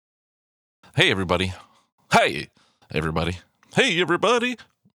Hey, everybody. Hey, everybody. Hey, everybody.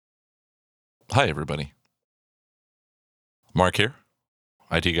 Hi, everybody. Mark here,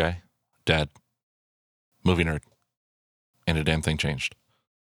 IT guy, dad, movie nerd, and a damn thing changed.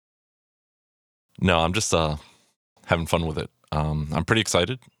 No, I'm just having fun with it. I'm pretty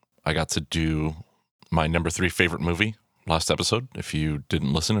excited. I got to do my number 3 favorite movie last episode. If you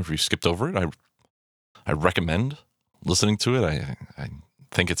didn't listen, if you skipped over it, I recommend listening to it. I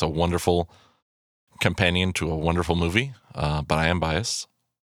think it's a wonderful companion to a wonderful movie, but I am biased.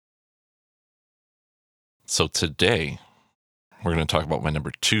 So today, we're going to talk about my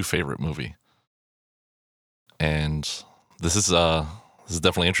number 2 favorite movie. And this is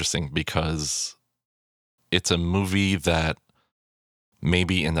definitely interesting because it's a movie that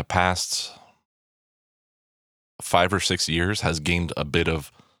maybe in the past 5 or 6 years has gained a bit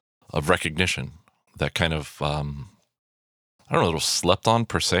of recognition that kind of I don't know, it was slept on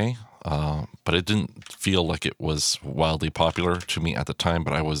per se, but it didn't feel like it was wildly popular to me at the time.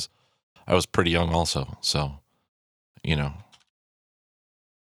 But I was pretty young also, so you know.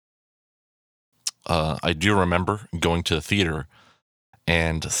 I do remember going to the theater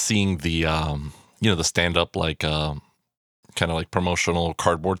and seeing the the stand up kind of like promotional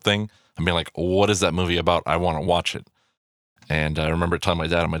cardboard thing and being like, what is that movie about? I want to watch it. And I remember telling my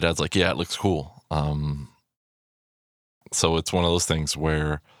dad, and my dad's like, yeah, it looks cool. So it's one of those things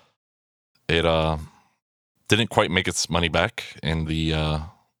where it didn't quite make its money back in the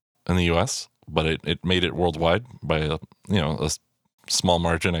US, but it made it worldwide by a small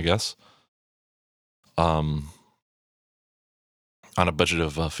margin, I guess. On a budget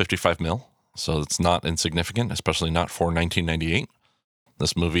of 55 mil. So it's not insignificant, especially not for 1998.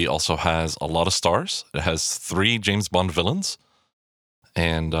 This movie also has a lot of stars. It has 3 James Bond villains.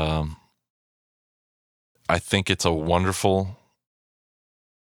 And I think it's a wonderful,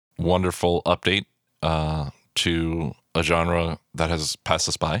 wonderful update to a genre that has passed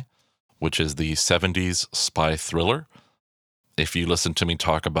us by, which is the 70s spy thriller. If you listen to me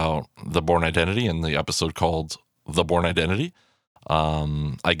talk about The Bourne Identity in the episode called The Bourne Identity,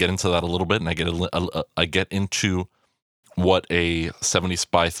 I get into that a little bit, and I get into what a 70s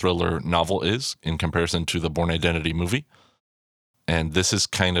spy thriller novel is in comparison to the Bourne Identity movie. And this is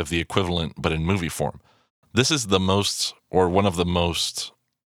kind of the equivalent, but in movie form. This is the most, or one of the most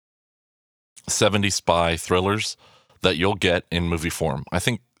 70s spy thrillers that you'll get in movie form. I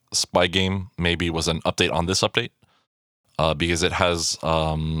think Spy Game maybe was an update on this update because it has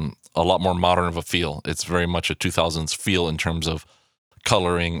a lot more modern of a feel. It's very much a 2000s feel in terms of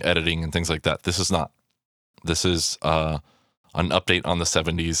coloring, editing, and things like that. This is not. This is an update on the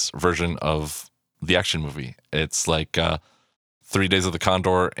 70s version of the action movie. It's like 3 Days of the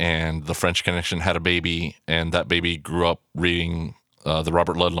Condor and The French Connection had a baby, and that baby grew up reading the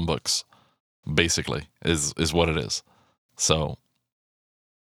Robert Ludlum books, basically, is what it is. So,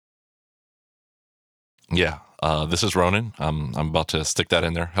 yeah, this is Ronan. I'm about to stick that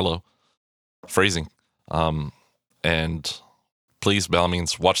in there. Hello. Phrasing. And please, by all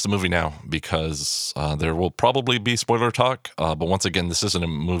means, watch the movie now because there will probably be spoiler talk. But once again, this isn't a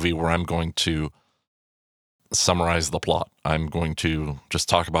movie where I'm going to summarize the plot. I'm going to just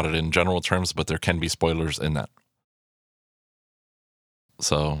talk about it in general terms, but there can be spoilers in that.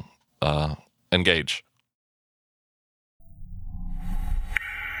 So, engage.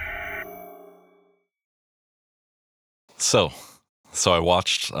 So I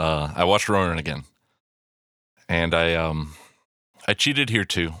watched Ronin again, and I cheated here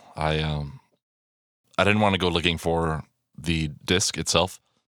too. I didn't want to go looking for the disc itself.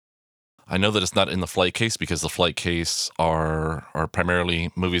 I know that it's not in the flight case because the flight case are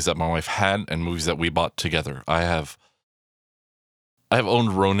primarily movies that my wife had and movies that we bought together. I have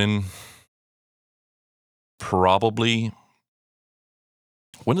owned Ronin probably.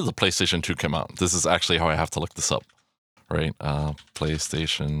 When did the PlayStation 2 come out? This is actually how I have to look this up, right?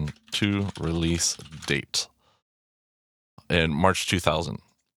 PlayStation 2 release date in March 2000.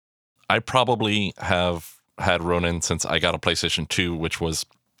 I probably have had Ronin since I got a PlayStation 2, which was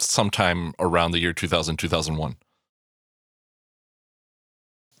sometime around the year 2000, 2001.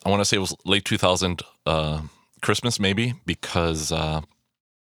 I want to say it was late 2000, Christmas maybe, because I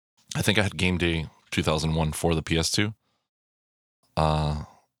think I had Game Day 2001 for the PS2.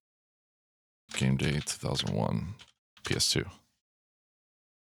 Game Day 2001, PS2.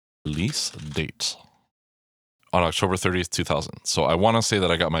 Release date on October 30th, 2000. So I want to say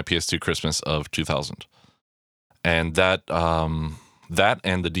that I got my PS2 Christmas of 2000. And that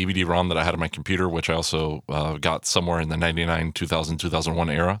and the DVD-ROM that I had on my computer, which I also got somewhere in the 99, 2000, 2001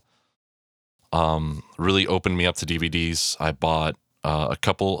 era, really opened me up to DVDs. I bought a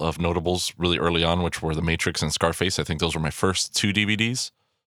couple of notables really early on, which were The Matrix and Scarface. I think those were my first two DVDs,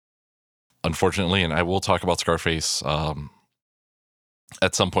 unfortunately. And I will talk about Scarface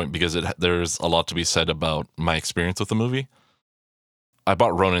at some point because there's a lot to be said about my experience with the movie. I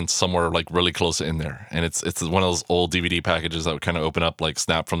bought Ronin somewhere like really close in there, and it's one of those old DVD packages that would kind of open up, like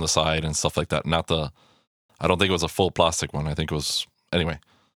snap from the side and stuff like that. I don't think it was a full plastic one. I think it was, anyway.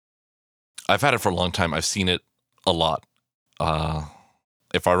 I've had it for a long time. I've seen it a lot.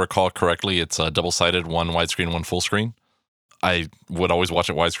 If I recall correctly, it's a double-sided, one widescreen, one full screen. I would always watch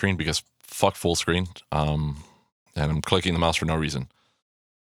it widescreen because fuck full screen. And I'm clicking the mouse for no reason.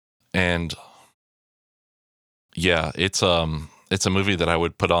 And yeah, it's a movie that I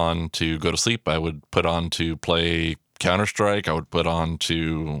would put on to go to sleep. I would put on to play Counter-Strike. I would put on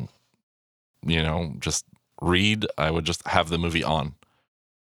to, just read. I would just have the movie on.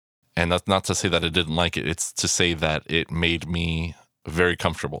 And that's not to say that I didn't like it. It's to say that it made me very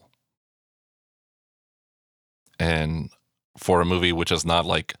comfortable. And for a movie which is not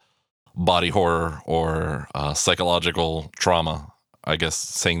like body horror or psychological trauma, I guess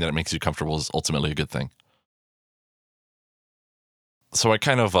saying that it makes you comfortable is ultimately a good thing. So I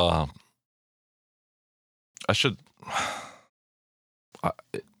kind of,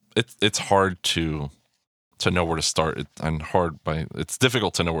 it's hard to know where to start. It's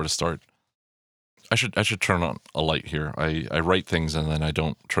difficult to know where to start. I should turn on a light here. I write things and then I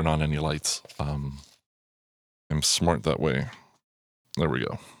don't turn on any lights. I'm smart that way. There we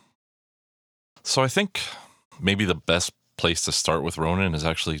go. So I think maybe the best place to start with Ronin is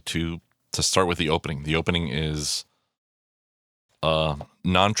actually to start with the opening. The opening is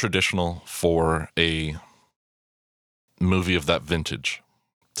non-traditional for a movie of that vintage.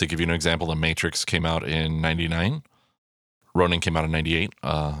 To give you an example, The Matrix came out in 99. Ronin came out in 98.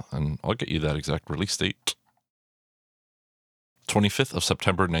 And I'll get you that exact release date. 25th of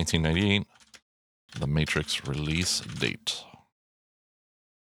September, 1998. The Matrix release date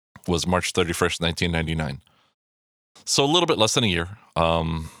was March 31st, 1999. So a little bit less than a year.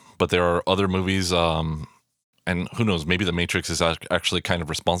 But there are other movies, and who knows, maybe The Matrix is actually kind of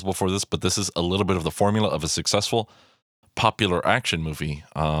responsible for this, but this is a little bit of the formula of a successful popular action movie.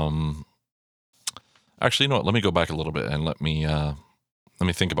 Actually, you know what? Let me go back a little bit and let me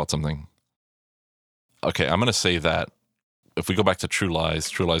think about something. Okay, I'm going to say that if we go back to True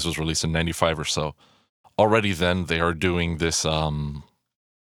Lies was released in 95 or so. Already then, they are doing this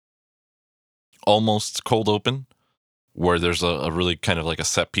almost cold open where there's a really kind of like a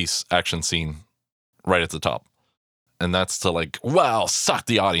set piece action scene right at the top. And that's to like, wow, sock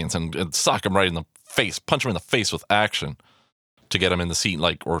the audience and sock them right in the face, punch them in the face with action to get them in the seat,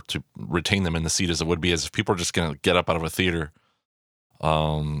 like, or to retain them in the seat as it would be as if people are just going to get up out of a theater,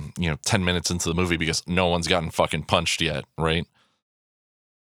 10 minutes into the movie because no one's gotten fucking punched yet, right?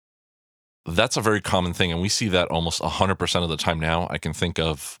 That's a very common thing. And we see that almost 100% of the time now. I can think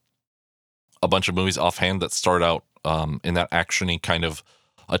of a bunch of movies offhand that start out in that action-y kind of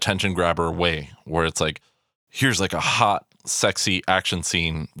attention grabber way, where it's like, here's like a hot, sexy action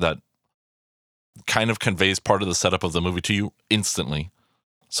scene that kind of conveys part of the setup of the movie to you instantly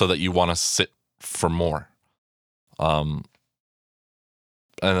so that you want to sit for more. And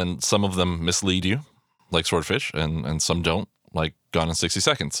then some of them mislead you, like Swordfish, and some don't, like Gone in 60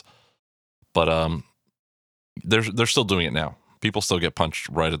 Seconds. But they're still doing it now. People still get punched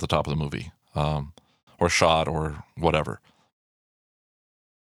right at the top of the movie, or shot or whatever.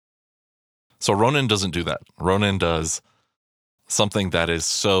 So Ronin doesn't do that. Ronin does something that is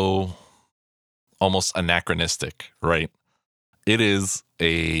so almost anachronistic, right? It is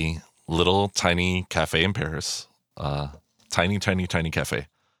a little tiny cafe in Paris, tiny cafe.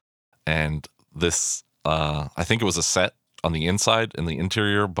 And this, I think it was a set on the inside and the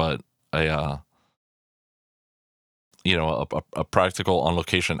interior, but a practical on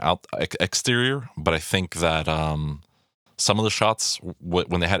location exterior. But I think that some of the shots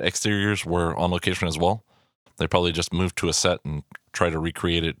when they had exteriors were on location as well. They probably just moved to a set and try to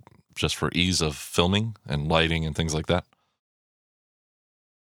recreate it just for ease of filming and lighting and things like that.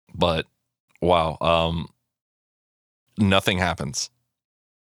 But wow, nothing happens.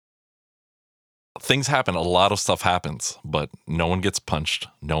 Things happen. A lot of stuff happens, but no one gets punched.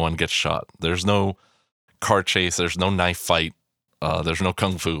 No one gets shot. There's no car chase. There's no knife fight. There's no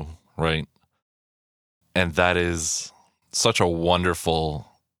kung fu, right? And that is such a wonderful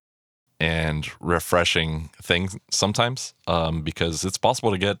and refreshing thing sometimes, because it's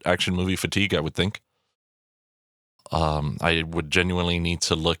possible to get action movie fatigue, I would think. I would genuinely need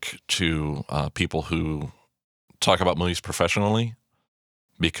to look to people who talk about movies professionally,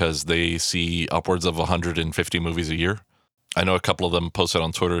 because they see upwards of 150 movies a year. I know a couple of them posted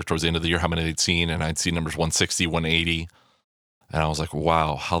on Twitter towards the end of the year how many they'd seen, and I'd seen numbers 160, 180. And I was like,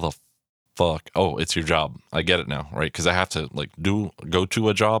 wow, how the fuck? Oh, it's your job. I get it now, right? Because I have to like go to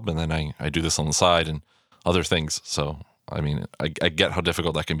a job, and then I do this on the side and other things. So, I mean, I get how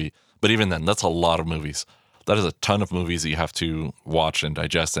difficult that can be. But even then, that's a lot of movies. That is a ton of movies that you have to watch and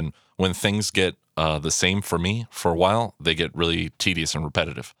digest. And when things get the same for me for a while, they get really tedious and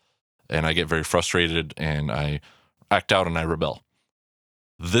repetitive. And I get very frustrated and I act out and I rebel.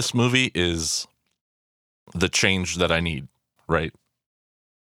 This movie is the change that I need, right?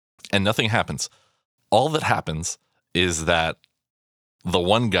 And nothing happens. All that happens is that the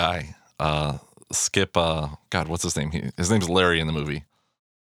one guy, Skip, God, what's his name? His name's Larry in the movie.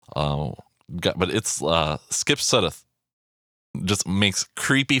 But it's Skip Sudduth just makes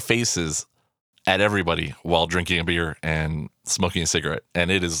creepy faces at everybody while drinking a beer and smoking a cigarette.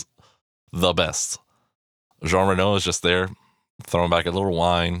 And it is the best. Jean Reno is just there throwing back a little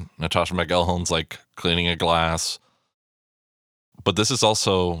wine. Natasha McElhonn's like cleaning a glass. But this is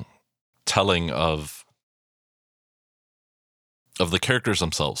also telling of the characters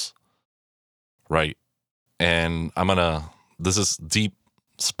themselves, right? And this is deep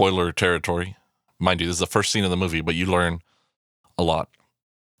spoiler territory. Mind you, this is the first scene of the movie, but you learn a lot.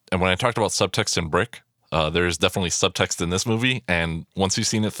 And when I talked about subtext in Brick, there's definitely subtext in this movie. And once you've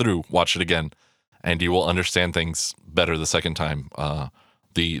seen it through, watch it again, and you will understand things better the second time.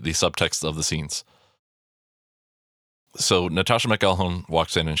 The subtext of the scenes. So Natasha McElhone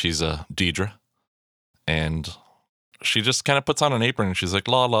walks in, and she's a Deidre, and she just kind of puts on an apron, and she's like,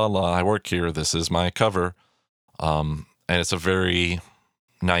 "La la la, I work here. This is my cover," and it's a very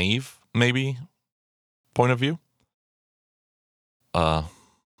naive, maybe, point of view. A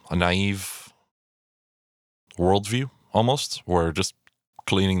naive worldview, almost, where just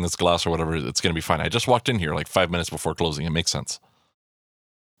cleaning this glass or whatever, it's going to be fine. I just walked in here like 5 minutes before closing. It makes sense.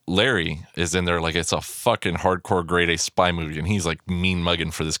 Larry is in there like it's a fucking hardcore grade A spy movie, and he's like mean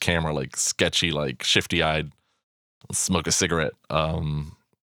mugging for this camera, like sketchy, like shifty-eyed, smoke a cigarette. I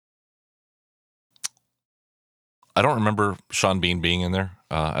don't remember Sean Bean being in there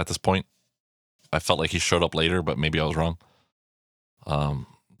at this point. I felt like he showed up later, but maybe I was wrong.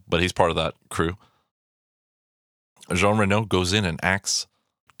 But he's part of that crew. Jean Reno goes in and acts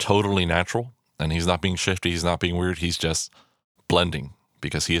totally natural, and he's not being shifty, he's not being weird, he's just blending,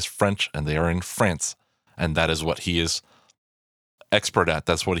 because he is French and they are in France, and that is what he is expert at.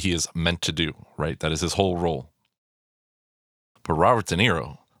 That's what he is meant to do, right? That is his whole role. But Robert De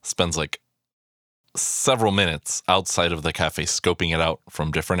Niro spends like several minutes outside of the cafe scoping it out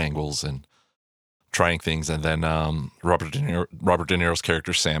from different angles and trying things. And then Robert De Niro's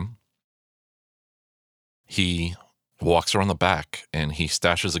character, Sam, he walks around the back and he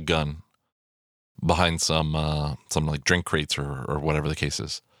stashes a gun behind some like drink crates or whatever the case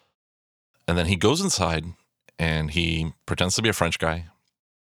is. And then he goes inside and he pretends to be a French guy.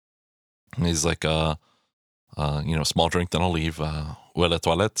 And he's like, small drink, then I'll leave. Où est la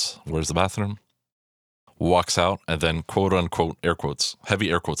toilette? Where's the bathroom? Walks out and then, quote unquote, air quotes, heavy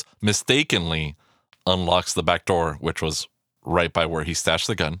air quotes, mistakenly unlocks the back door, which was right by where he stashed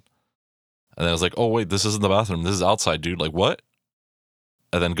the gun. And then I was like, oh, wait, this isn't the bathroom. This is outside, dude. Like, what?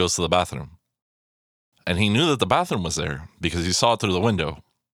 And then goes to the bathroom. And he knew that the bathroom was there because he saw it through the window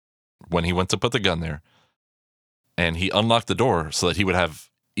when he went to put the gun there. And he unlocked the door so that he would have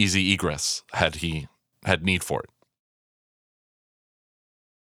easy egress had he had need for it.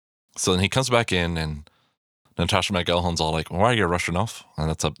 So then he comes back in, and Natasha McElhonne's all like, why are you rushing off? And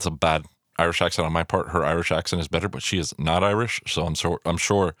that's a bad Irish accent on my part. Her Irish accent is better, but she is not Irish. So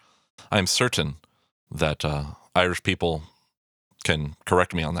I'm certain that Irish people can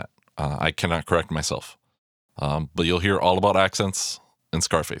correct me on that. I cannot correct myself. But you'll hear all about accents in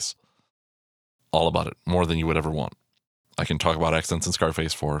Scarface. All about it, more than you would ever want. I can talk about accents in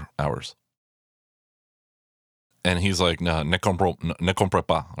Scarface for hours. And he's like, ne comprends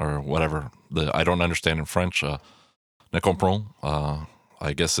pas, or whatever. I don't understand in French. Ne comprends,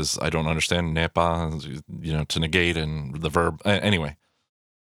 I guess is I don't understand. Ne pas, to negate, and the verb. Anyway.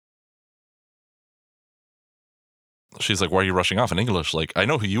 She's like, why are you rushing off in English? Like, I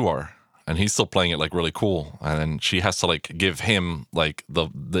know who you are. And he's still playing it like really cool. And then she has to like give him like the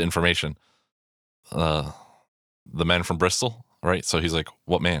information. The man from Bristol, right? So he's like,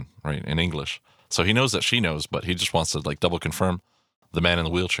 what man, right? In English. So he knows that she knows, but he just wants to like double confirm the man in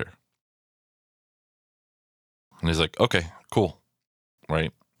the wheelchair. And he's like, okay, cool.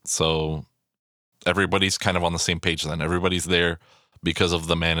 Right. So everybody's kind of on the same page then. Everybody's there because of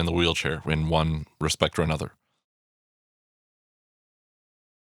the man in the wheelchair in one respect or another.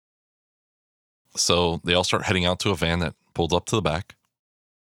 So they all start heading out to a van that pulled up to the back.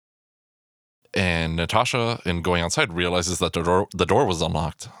 And Natasha, in going outside, realizes that the door was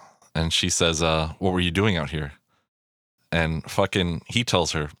unlocked. And she says, what were you doing out here? And fucking he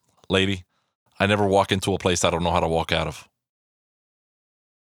tells her, lady, I never walk into a place I don't know how to walk out of.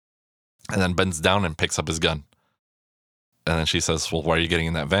 And then bends down and picks up his gun. And then she says, well, why are you getting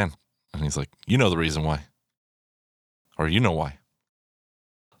in that van? And he's like, you know the reason why. Or you know why.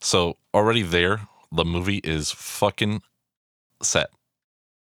 So already there, the movie is fucking set.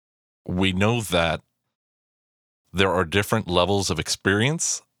 We know that there are different levels of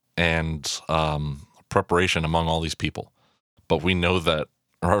experience and preparation among all these people. But we know that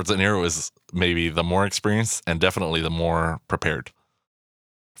Robert De Niro is maybe the more experienced and definitely the more prepared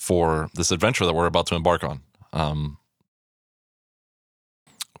for this adventure that we're about to embark on.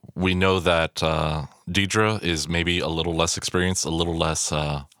 We know that Deidre is maybe a little less experienced, a little less,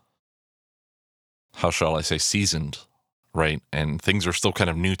 how shall I say, seasoned, right? And things are still kind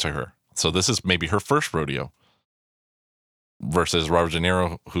of new to her. So this is maybe her first rodeo versus Robert De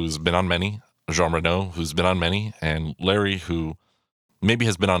Niro, who's been on many, Jean Reno, who's been on many, and Larry, who maybe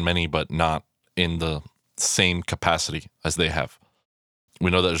has been on many, but not in the same capacity as they have.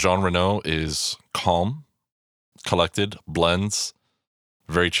 We know that Jean Reno is calm, collected, blends,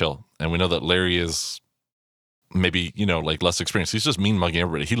 very chill. And we know that Larry is maybe, like less experienced. He's just mean mugging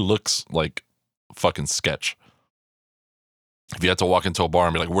everybody. He looks like fucking sketch. If you had to walk into a bar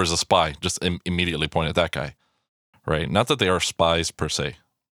and be like, where's the spy? Just immediately point at that guy, right? Not that they are spies per se.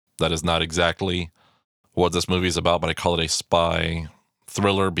 That is not exactly what this movie is about, but I call it a spy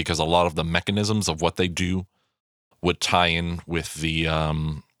thriller because a lot of the mechanisms of what they do would tie in with the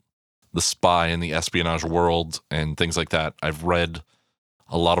spy and the espionage world and things like that. I've read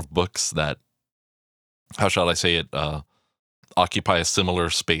a lot of books that, how shall I say it, occupy a similar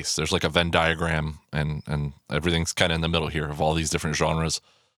space. There's like a Venn diagram and everything's kind of in the middle here of all these different genres.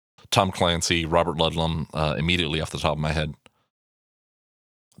 Tom Clancy, Robert Ludlum, immediately off the top of my head.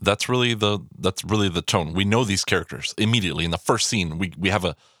 That's really the tone. We know these characters immediately in the first scene. We have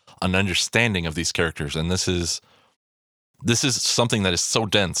an understanding of these characters, and this is something that is so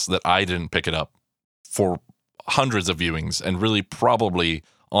dense that I didn't pick it up for hundreds of viewings, and really probably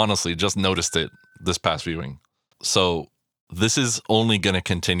honestly just noticed it this past viewing. So this is only going to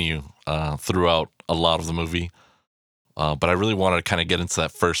continue throughout a lot of the movie, but I really wanted to kind of get into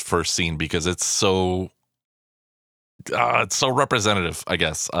that first scene because it's so representative, I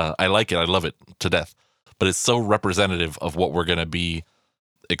guess. I like it. I love it to death. But it's so representative of what we're going to be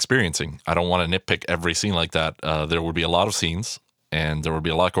experiencing. I don't want to nitpick every scene like that. There would be a lot of scenes, and there would be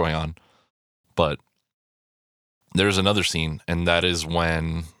a lot going on. But there's another scene, and that is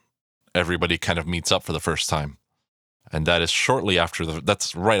when everybody kind of meets up for the first time. And that is shortly after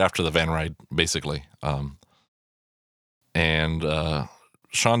that's right after the van ride, basically. And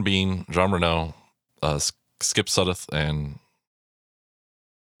Sean Bean, Jean Reno, Skip Sudduth, and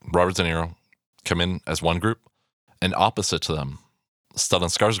Robert De Niro come in as one group, and opposite to them, Stellan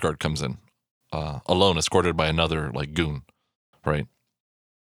Skarsgård comes in, alone, escorted by another like goon, right?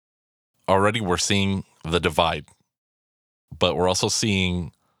 Already we're seeing the divide, but we're also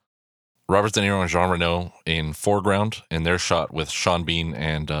seeing Robert De Niro and Jean Reno in foreground in their shot with Sean Bean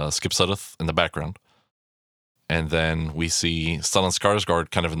and Skip Sudduth in the background. And then we see Stellan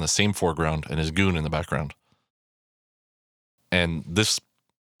Skarsgård kind of in the same foreground and his goon in the background. And this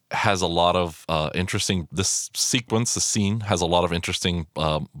has a lot of interesting, this sequence, the scene has a lot of interesting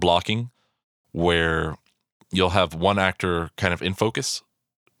blocking where you'll have one actor kind of in focus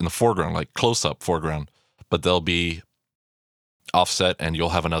in the foreground, like close-up foreground, but they'll be offset and you'll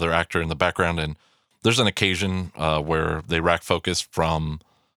have another actor in the background. And there's an occasion where they rack focus from,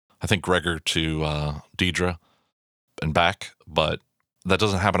 I think, Gregor to Deidre and back, but that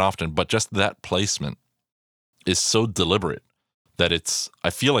doesn't happen often. But just that placement is so deliberate that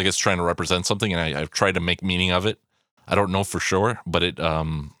I feel like it's trying to represent something, and I've tried to make meaning of it. I don't know for sure, but it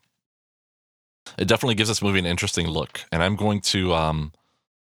definitely gives this movie an interesting look. And I'm going to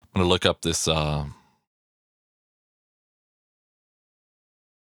look up this. I'm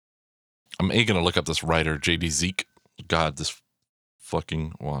going to look up this writer, J.D. Zeke. God, this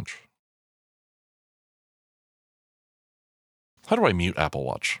fucking watch. How do I mute Apple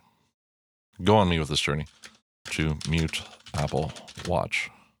Watch? Go on me with this journey. To mute Apple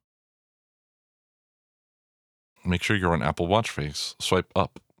Watch. Make sure you're on Apple Watch face. Swipe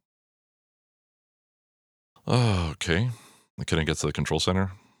up. Oh, okay. I couldn't get to the control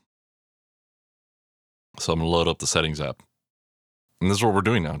center. So I'm going to load up the settings app. And this is what we're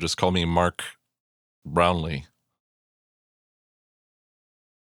doing now. Just call me Mark Brownlee.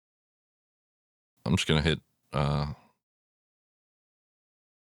 I'm just going to hit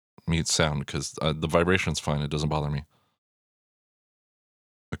mute sound because the vibration's fine. It doesn't bother me.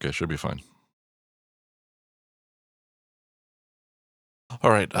 Okay, should be fine. All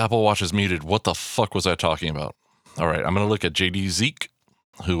right, Apple Watch is muted. What the fuck was I talking about? All right, I'm going to look at JD Zeke,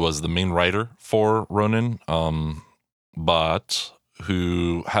 who was the main writer for Ronin, but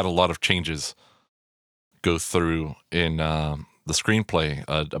who had a lot of changes go through in the screenplay.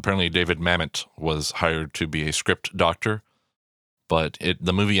 Apparently, David Mamet was hired to be a script doctor, but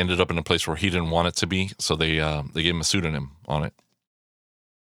the movie ended up in a place where he didn't want it to be, so they gave him a pseudonym on it.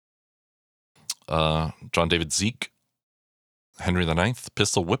 John David Zeke, Henry IX,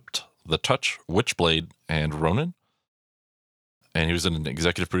 Pistol Whipped, The Touch, Witchblade, and Ronin. And he was an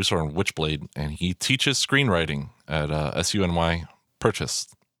executive producer on Witchblade, and he teaches screenwriting at SUNY Purchase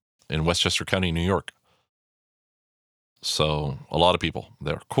in Westchester County, New York. So a lot of people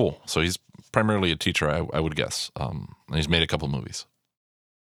there. Cool. So he's primarily a teacher, I would guess. And he's made a couple movies.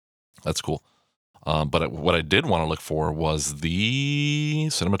 That's cool. But what I did want to look for was the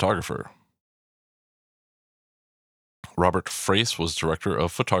cinematographer. Robert Frace was director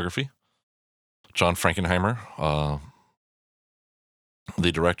of photography. John Frankenheimer,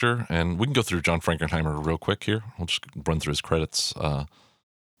 the director. And we can go through John Frankenheimer real quick here. We'll just run through his credits.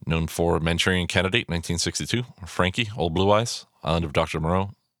 Known for Manchurian Candidate, 1962. Frankie, Old Blue Eyes, Island of Dr.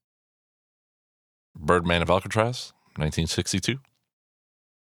 Moreau. Birdman of Alcatraz, 1962.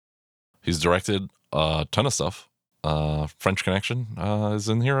 He's directed a ton of stuff. French Connection is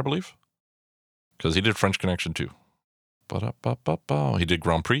in here, I believe. Because he did French Connection too. He did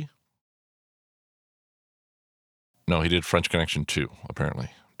Grand Prix. No, he did French Connection 2,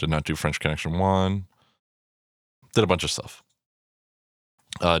 apparently. Did not do French Connection 1. Did a bunch of stuff.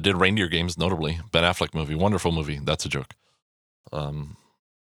 Did Reindeer Games, notably. Ben Affleck movie. Wonderful movie. That's a joke.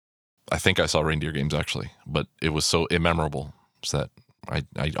 I think I saw Reindeer Games, actually. But it was so immemorable that I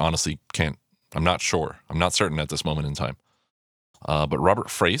honestly can't. I'm not sure. I'm not certain at this moment in time. But Robert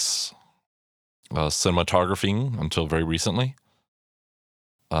Frace, cinematographing until very recently.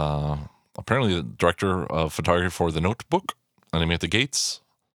 Apparently the director of photography for The Notebook, Enemy at the Gates,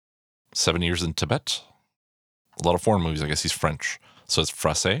 7 Years in Tibet. A lot of foreign movies. I guess he's French. So it's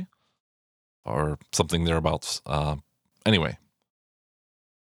Francais or something thereabouts. Anyway,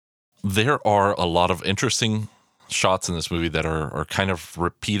 there are a lot of interesting shots in this movie that are kind of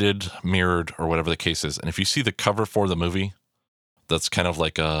repeated, mirrored, or whatever the case is. And if you see the cover for the movie, that's kind of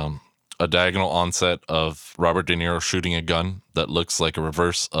like a diagonal onset of Robert De Niro shooting a gun that looks like a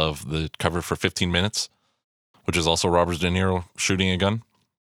reverse of the cover for 15 Minutes, which is also Robert De Niro shooting a gun.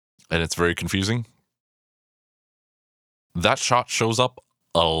 And it's very confusing. That shot shows up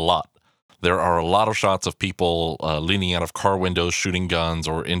a lot. There are a lot of shots of people leaning out of car windows shooting guns,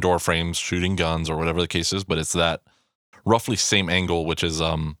 or indoor frames shooting guns, or whatever the case is, but it's that roughly same angle, which is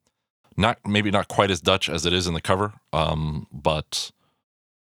maybe not quite as Dutch as it is in the cover, but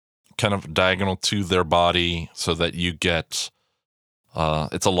kind of diagonal to their body so that you get,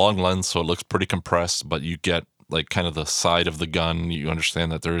 it's a long lens, so it looks pretty compressed, but you get like kind of the side of the gun. You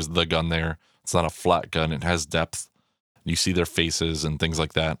understand that there is the gun there. It's not a flat gun. It has depth. You see their faces and things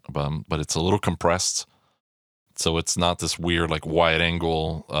like that, but it's a little compressed. So it's not this weird, like wide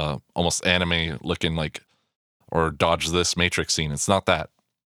angle, almost anime looking like, or Dodge This Matrix scene. It's not that.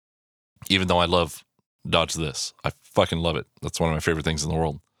 Even though I love Dodge This. I fucking love it. That's one of my favorite things in the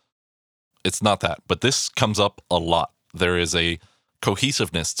world. It's not that, but this comes up a lot. There is a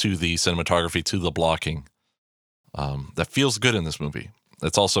cohesiveness to the cinematography, to the blocking, that feels good in this movie.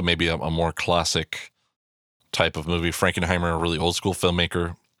 It's also maybe a more classic type of movie. Frankenheimer, a really old school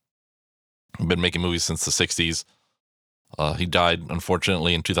filmmaker, been making movies since the 60s. He died,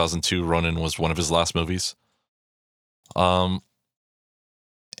 unfortunately, in 2002. Ronin was one of his last movies. And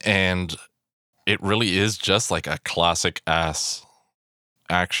it really is just like a classic ass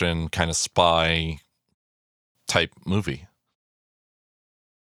action kind of spy type movie.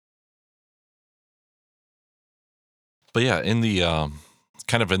 But yeah, in the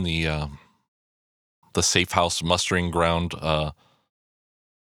kind of in the safe house mustering ground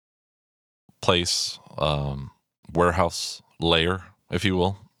place, warehouse lair, if you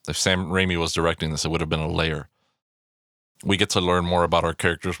will. If Sam Raimi was directing this, it would have been a lair. We get to learn more about our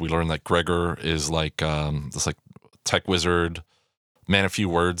characters. We learn that Gregor is like this like tech wizard, man of few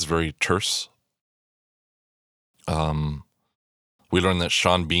words, very terse. We learn that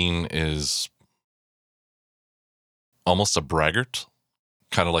Sean Bean is almost a braggart,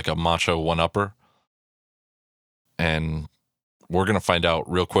 kind of like a macho one-upper. And we're going to find out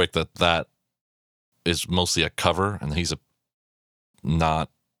real quick that is mostly a cover and he's not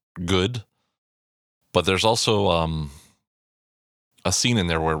good. But there's also, a scene in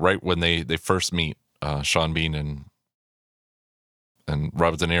there where right when they first meet Sean Bean and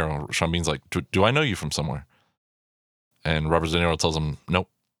Robert De Niro, Sean Bean's like, do I know you from somewhere? And Robert De Niro tells him, nope.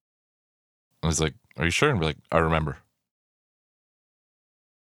 And he's like, are you sure? And be like, I remember.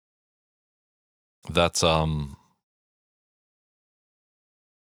 That's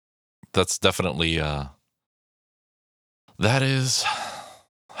definitely that is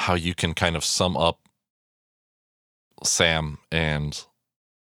how you can kind of sum up Sam and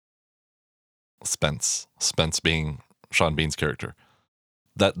Spence. Spence being Sean Bean's character.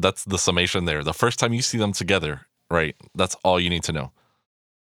 That's the summation there. The first time you see them together, right? That's all you need to know.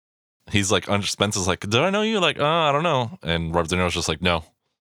 He's like, Spence is like, did I know you? Like, I don't know. And Robert De Niro's just like, no,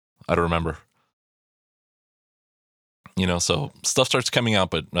 I don't remember. You know, so stuff starts coming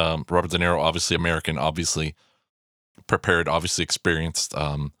out, but Robert De Niro, obviously American, obviously prepared, obviously experienced.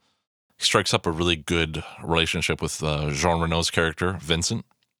 He strikes up a really good relationship with Jean Reno's character, Vincent.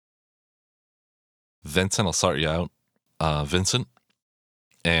 I'll start you out. Vincent.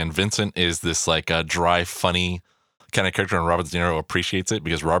 And Vincent is this like dry, funny kind of character, and Robert De Niro appreciates it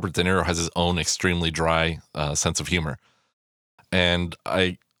because Robert De Niro has his own extremely dry sense of humor. And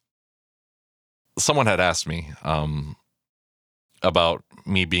someone had asked me about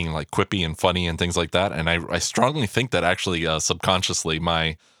me being like quippy and funny and things like that. And I strongly think that actually subconsciously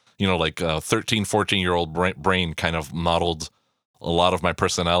my, 13, 14-year-old brain kind of modeled a lot of my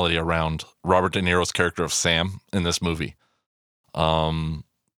personality around Robert De Niro's character of Sam in this movie.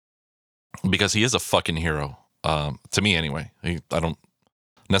 Because he is a fucking hero, to me anyway. I don't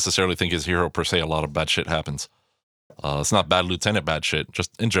necessarily think he's a hero per se. A lot of bad shit happens. It's not Bad Lieutenant bad shit.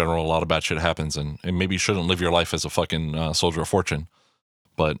 Just in general, a lot of bad shit happens, and maybe you shouldn't live your life as a fucking soldier of fortune.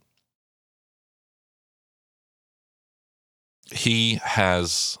 But he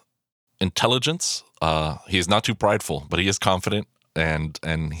has intelligence. He is not too prideful, but he is confident, and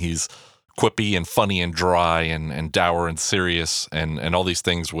he's quippy and funny and dry and dour and serious and all these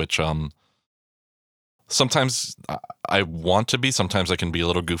things, which sometimes I want to be. Sometimes I can be a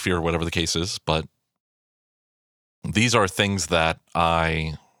little goofy or whatever the case is, but these are things that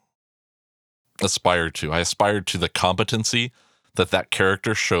I aspire to. I aspire to the competency that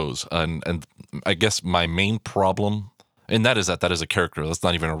character shows, and I guess my main problem, and that is a character. That's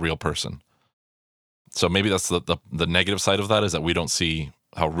not even a real person. So maybe that's the negative side of that, is that we don't see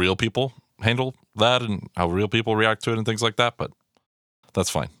how real people handle that and how real people react to it and things like that. But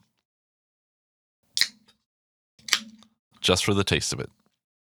that's fine. Just for the taste of it.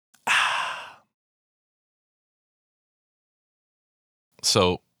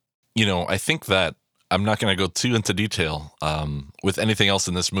 So, I think that I'm not going to go too into detail with anything else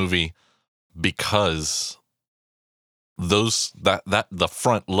in this movie, because that the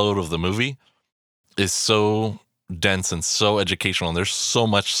front load of the movie is so dense and so educational, and there's so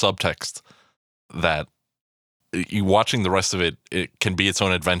much subtext that you watching the rest of it can be its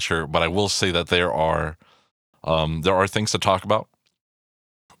own adventure. But I will say that there are things to talk about.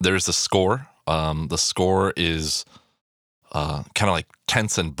 There's the score. The score is kind of like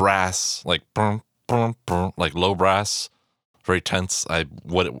tense and brass, like boom, boom, boom, like low brass, very tense. I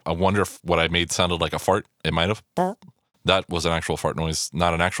wonder if what I made sounded like a fart. It might have. That was an actual fart noise,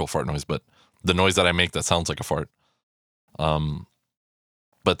 not an actual fart noise, but the noise that I make that sounds like a fart.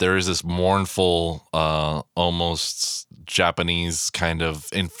 But there is this mournful, almost Japanese kind of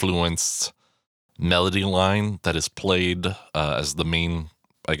influenced melody line that is played as the main,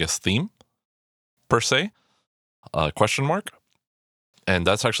 I guess, theme per se. Question mark. And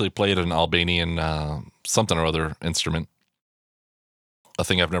that's actually played an Albanian something or other instrument. A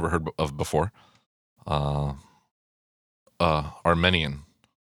thing I've never heard of before. Armenian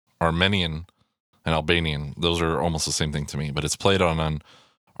and Albanian. Those are almost the same thing to me, but it's played on an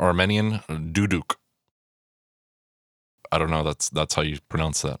Armenian duduk. I don't know. That's how you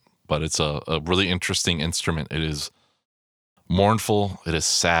pronounce that, but it's a really interesting instrument. It is mournful. It is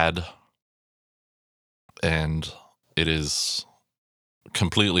sad. And it is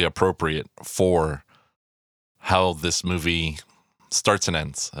completely appropriate for how this movie starts and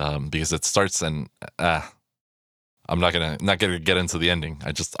ends, because it starts and I'm not gonna get into the ending.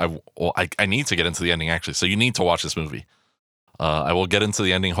 I need to get into the ending, actually. So you need to watch this movie. I will get into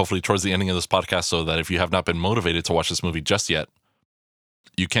the ending, hopefully towards the ending of this podcast, so that if you have not been motivated to watch this movie just yet,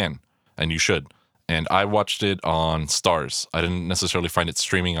 you can, and you should. And I watched it on Stars. I didn't necessarily find it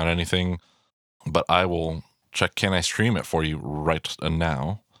streaming on anything, but I will check, can I stream it for you right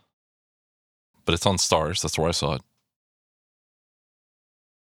now? But it's on Stars. That's where I saw it.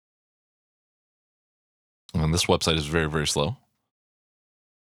 And this website is very, very slow.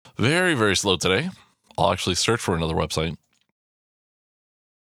 Very, very slow today. I'll actually search for another website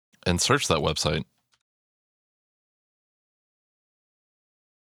and search that website.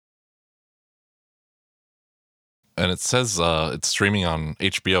 And it says it's streaming on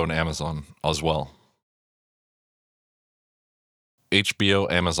HBO and Amazon as well. HBO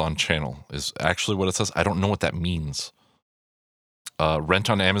Amazon channel is actually what it says. I don't know what that means. Rent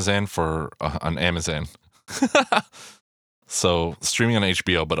on Amazon on Amazon. So streaming on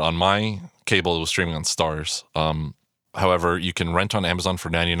HBO, but on my cable it was streaming on Stars. However, you can rent on Amazon for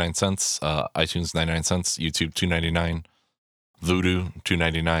 99 cents, iTunes 99 cents, YouTube $2.99, Vudu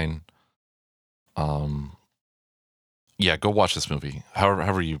 $2.99. Yeah, go watch this movie.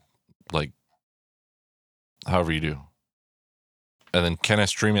 However you like, however you do. And then Can I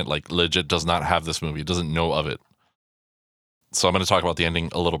Stream It? Like, legit does not have this movie. It doesn't know of it. So I'm going to talk about the ending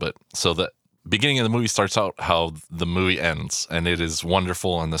a little bit. So the beginning of the movie starts out how the movie ends, and it is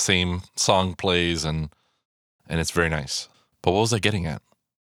wonderful, and the same song plays, and it's very nice. But what was I getting at?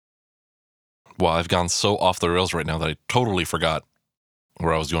 Well, I've gone so off the rails right now that I totally forgot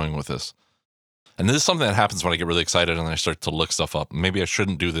where I was going with this. And this is something that happens when I get really excited and I start to look stuff up. Maybe I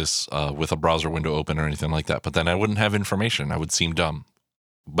shouldn't do this with a browser window open or anything like that, but then I wouldn't have information. I would seem dumb,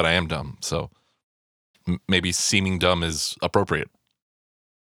 but I am dumb. So maybe seeming dumb is appropriate.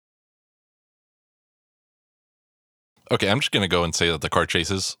 Okay, I'm just going to go and say that the car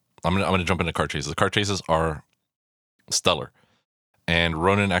chases, I'm going to jump into car chases. The car chases are stellar. And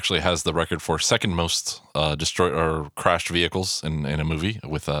Ronin actually has the record for second most destroyed or crashed vehicles in a movie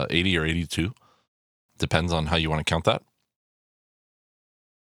with 80 or 82. Depends on how you want to count that.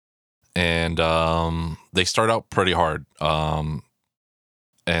 And they start out pretty hard. And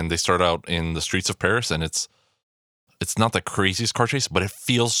they start out in the streets of Paris, and it's not the craziest car chase, but it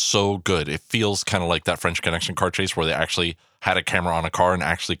feels so good. It feels kind of like that French Connection car chase where they actually had a camera on a car and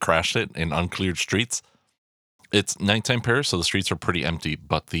actually crashed it in uncleared streets. It's nighttime Paris, so the streets are pretty empty,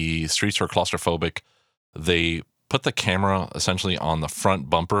 but the streets are claustrophobic. They put the camera essentially on the front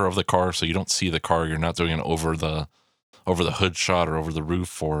bumper of the car, so you don't see the car. You're not doing an over the hood shot or over the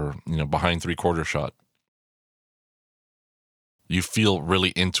roof or behind 3/4 shot. You feel really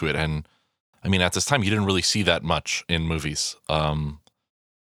into it, and I mean at this time you didn't really see that much in movies.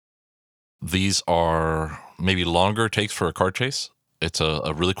 These are maybe longer takes for a car chase. It's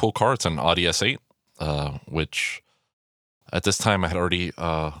a really cool car. It's an Audi S8, which at this time I had already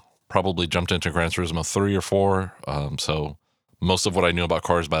probably jumped into Gran Turismo 3 or 4. So most of what I knew about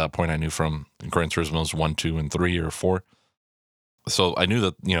cars by that point I knew from Gran Turismo's 1, 2, and 3 or 4. So I knew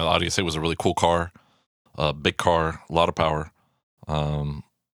that, the Audi S8 was a really cool car, big car, a lot of power,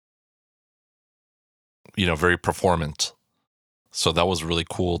 very performant. So that was really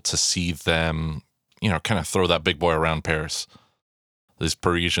cool to see them, kind of throw that big boy around Paris, these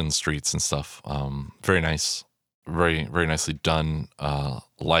Parisian streets and stuff. Very nice. Very, very nicely done.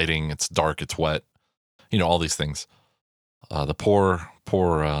 Lighting, it's dark, it's wet, all these things. The poor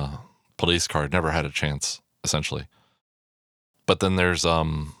police car never had a chance, essentially. But then there's,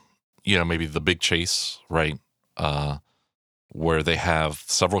 maybe the big chase, right? Where they have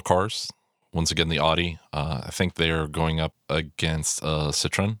several cars. Once again, the Audi. I think they're going up against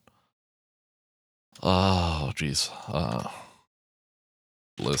Citroen. Oh, geez.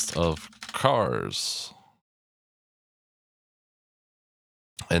 List of cars.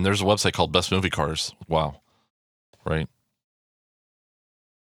 And there's a website called Best Movie Cars. Wow. Right.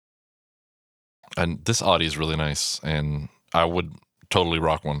 And this Audi is really nice, and I would totally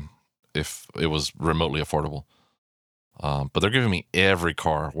rock one if it was remotely affordable. But they're giving me every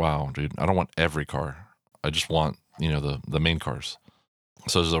car. Wow, dude. I don't want every car. I just want, the main cars.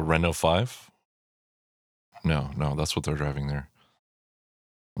 So there's a Renault 5. No, that's what they're driving there.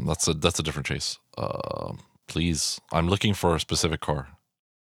 That's a different chase. Please. I'm looking for a specific car.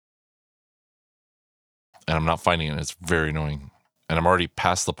 And I'm not finding it. It's very annoying. And I'm already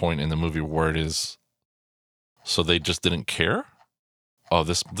past the point in the movie where it is. So they just didn't care? Oh,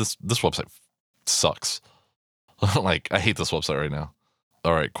 this website sucks. Like, I hate this website right now.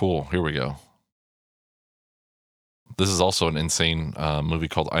 All right, cool. Here we go. This is also an insane movie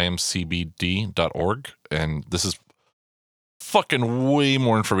called imcbd.org. And this is fucking way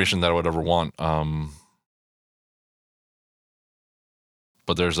more information than I would ever want.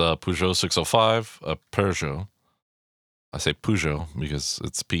 But there's a Peugeot 605, a Peugeot. I say Peugeot because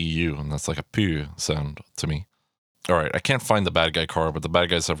it's P-E-U, and that's like a P sound to me. All right, I can't find the bad guy car, but the bad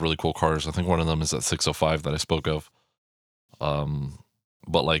guys have really cool cars. I think one of them is that 605 that I spoke of.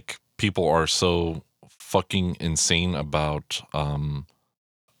 But like people are so fucking insane about,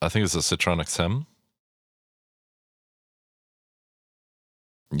 I think it's a Citroen XM.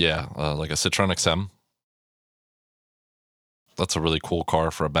 Yeah, like a Citroen XM. That's a really cool car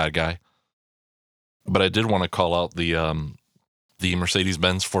for a bad guy. But I did want to call out the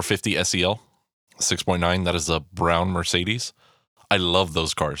Mercedes-Benz 450 SEL 6.9. That is a brown Mercedes. I love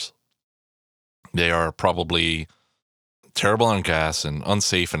those cars. They are probably terrible on gas and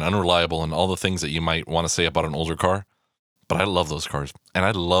unsafe and unreliable and all the things that you might want to say about an older car. But I love those cars. And I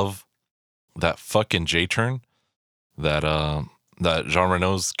love that fucking J-turn that Jean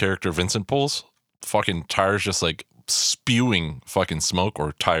Reno's character Vincent pulls. Fucking tires just like spewing fucking smoke,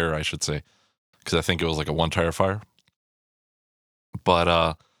 or tire, I should say, because I think it was like a one tire fire.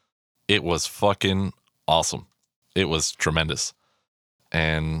 But it was fucking awesome. It was tremendous.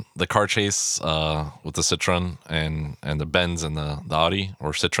 And the car chase with the Citroen and the Benz and the Audi,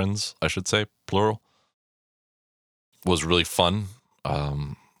 or Citroens, I should say, plural, was really fun.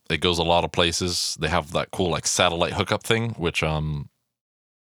 It goes a lot of places. They have that cool like satellite hookup thing, which in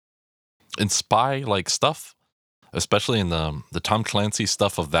spy like stuff, especially in the Tom Clancy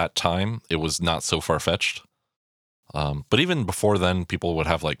stuff of that time, it was not so far fetched. But even before then, people would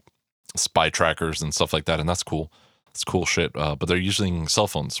have like spy trackers and stuff like that, and that's cool. It's cool shit. But they're using cell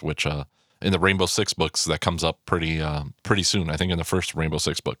phones, which in the Rainbow Six books that comes up pretty soon. I think in the first Rainbow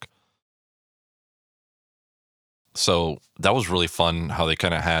Six book. So that was really fun. How they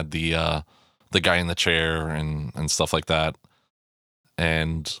kind of had the guy in the chair and stuff like that,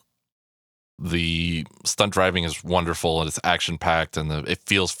 and the stunt driving is wonderful and it's action packed and it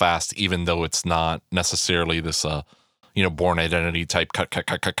feels fast, even though it's not necessarily this Bourne Identity type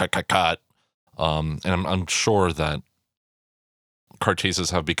cut. And I'm sure that car chases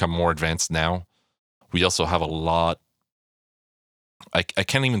have become more advanced now. We also have a lot. I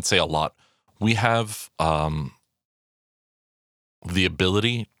can't even say a lot. We have the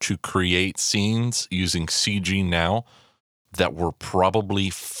ability to create scenes using CG now that were probably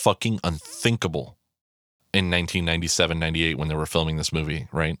fucking unthinkable in 1997, 98 when they were filming this movie,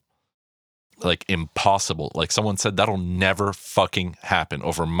 right? Like impossible. Like someone said, that'll never fucking happen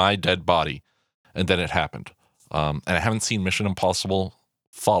over my dead body. And then it happened. And I haven't seen Mission Impossible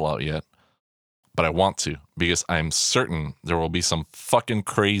Fallout yet, but I want to, because I'm certain there will be some fucking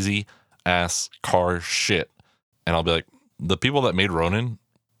crazy ass car shit. And I'll be like, the people that made Ronin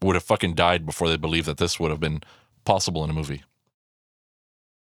would have fucking died before they believed that this would have been possible in a movie.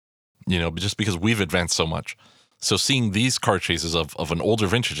 Just because we've advanced so much. So seeing these car chases of an older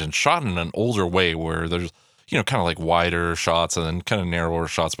vintage and shot in an older way, where there's, kind of like wider shots and then kind of narrower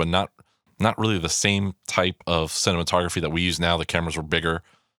shots, but not really the same type of cinematography that we use now. The cameras were bigger.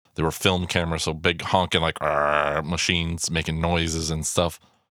 They were film cameras, so big honking like machines making noises and stuff.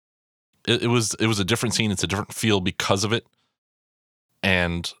 It was a different scene. It's a different feel because of it.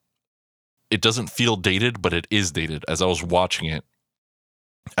 And it doesn't feel dated, but it is dated. As I was watching it,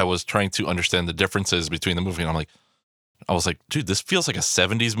 I was trying to understand the differences between the movie, and I was like, dude, this feels like a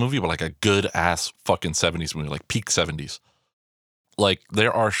 70s movie, but like a good ass fucking 70s movie, like peak 70s. Like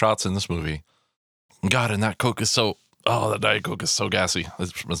there are shots in this movie. God, and that Coke is that Diet Coke is so gassy.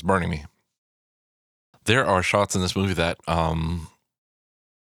 It's burning me. There are shots in this movie that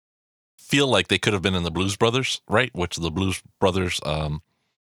feel like they could have been in the Blues Brothers, right? Which the Blues Brothers,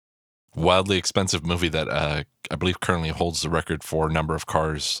 wildly expensive movie that I believe currently holds the record for number of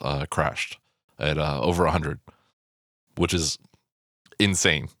cars crashed at over 100, which is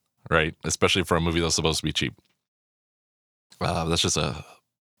insane, right? Especially for a movie that's supposed to be cheap. That's just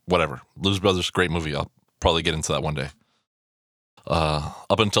whatever. Blues Brothers, great movie. I'll probably get into that one day.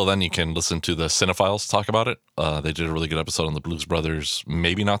 Up until then, you can listen to the Cinephiles talk about it. They did a really good episode on the Blues Brothers,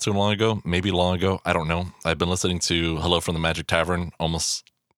 maybe not too long ago, maybe long ago. I don't know. I've been listening to Hello from the Magic Tavern almost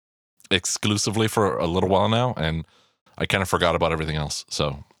exclusively for a little while now, and I kind of forgot about everything else.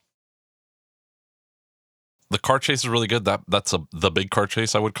 So the car chase is really good. That's the big car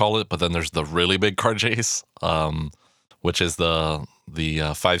chase, I would call it. But then there's the really big car chase, which is the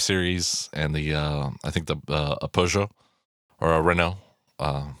 5 Series and the I think a Peugeot or a Renault.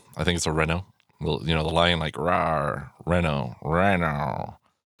 I think it's a Renault. The lion, like rawr, Renault.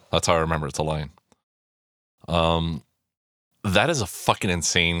 That's how I remember it's a lion. That is a fucking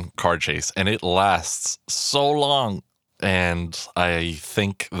insane car chase, and it lasts so long. And I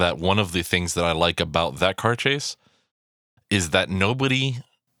think that one of the things that I like about that car chase is that nobody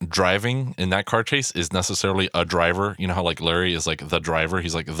driving in that car chase is necessarily a driver. You know how like Larry is like the driver?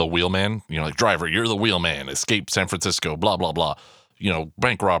 He's like the wheelman. Like, driver, you're the wheelman. Escape San Francisco, blah, blah, blah.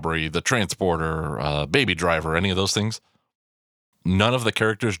 Bank robbery, the transporter, baby driver, any of those things. None of the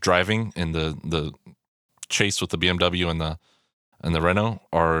characters driving in the chase with the BMW and the Renault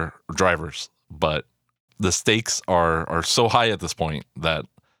are drivers, but the stakes are so high at this point that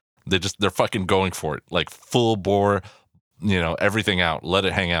they're fucking going for it, like full bore everything out, let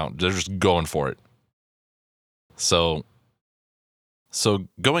it hang out. They're just going for it. So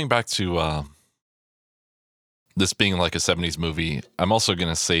going back to this being like a 70s movie, I'm also going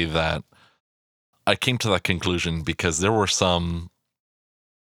to say that I came to that conclusion because there were some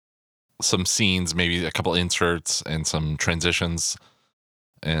scenes, maybe a couple inserts and some transitions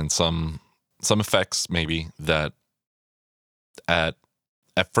and some effects maybe that at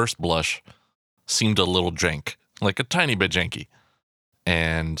first blush seemed a little jank, like a tiny bit janky.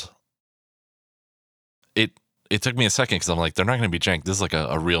 And it took me a second because I'm like, they're not going to be jank. This is like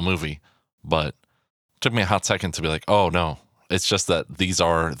a real movie. But it took me a hot second to be like, oh no, it's just that these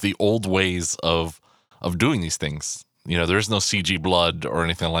are the old ways of doing these things. There is no CG blood or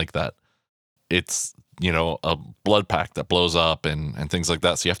anything like that. It's, a blood pack that blows up and things like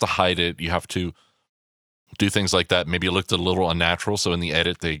that. So you have to hide it. You have to do things like that. Maybe it looked a little unnatural. So in the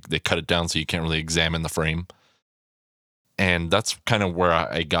edit, they cut it down so you can't really examine the frame. And that's kind of where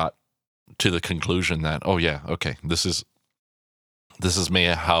I got to the conclusion that, oh yeah, okay, this is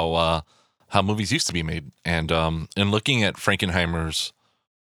made how movies used to be made. And in looking at Frankenheimer's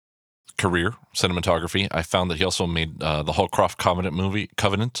career, cinematography, I found that he also made the Hallcroft Covenant movie.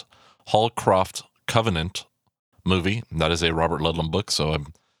 Hallcroft Covenant movie. That is a Robert Ludlum book, so I'm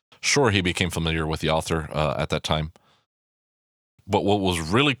sure he became familiar with the author at that time. But what was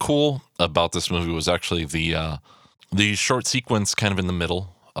really cool about this movie was actually the short sequence kind of in the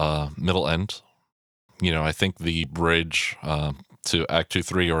middle end. I think the bridge to Act 2,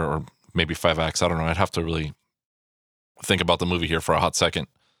 3, or maybe 5 acts. I don't know. I'd have to really think about the movie here for a hot second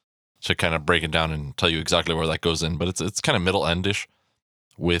to kind of break it down and tell you exactly where that goes in. But it's kind of middle endish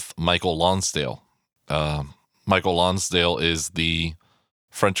with Michael Lonsdale. Michael Lonsdale is the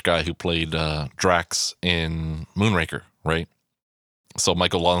French guy who played Drax in Moonraker, right? So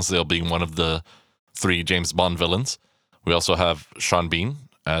Michael Lonsdale being one of the 3 James Bond villains. We also have Sean Bean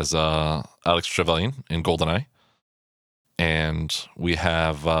as Alex Trevelyan in GoldenEye. And we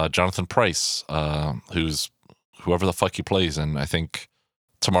have Jonathan Pryce, who's whoever the fuck he plays in, I think,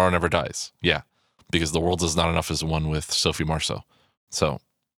 Tomorrow Never Dies. Yeah, because The World Is Not Enough is the one with Sophie Marceau. So,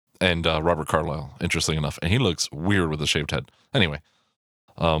 and Robert Carlyle, interesting enough. And he looks weird with a shaved head. Anyway,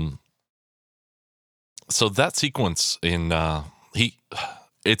 so that sequence in,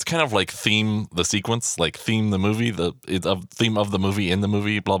 it's kind of like theme the sequence, like theme the movie, theme of the movie in the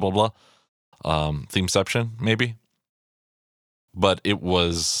movie, blah, blah, blah. Themeception, maybe. But it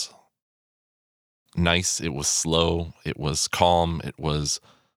was nice. It was slow. It was calm. It was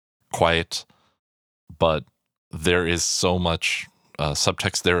quiet. But there is so much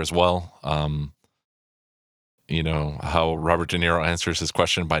subtext there as well. How Robert De Niro answers his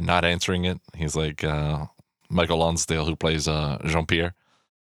question by not answering it. He's like, Michael Lonsdale, who plays Jean-Pierre,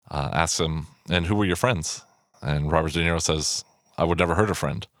 asks him, and who were your friends? And Robert De Niro says, I would never hurt a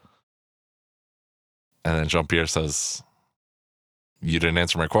friend. And then Jean-Pierre says, you didn't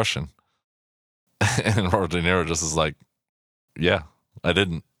answer my question. And Robert De Niro just is like, yeah, I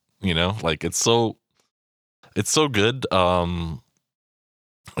didn't, like it's so good.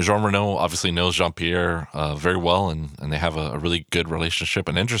 Jean Reno obviously knows Jean-Pierre very well, and they have a really good relationship,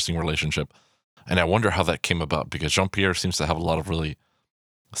 an interesting relationship. And I wonder how that came about, because Jean-Pierre seems to have a lot of really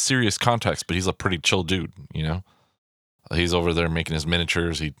serious contacts, but he's a pretty chill dude, He's over there making his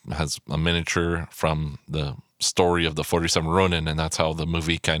miniatures. He has a miniature from the story of the 47 Ronin, and that's how the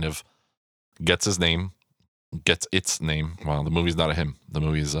movie kind of gets its name. Well, the movie's not a him. The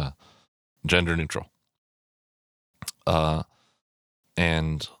movie is gender neutral.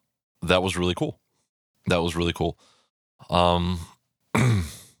 And that was really cool.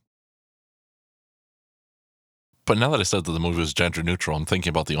 But now that I said that the movie was gender neutral, I'm thinking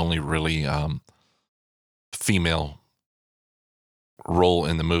about the only really female role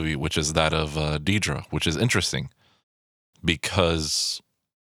in the movie, which is that of Deidre, which is interesting because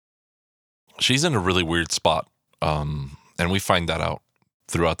she's in a really weird spot. And we find that out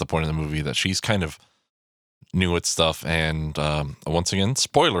throughout the point of the movie, that she's kind of new at stuff. And once again,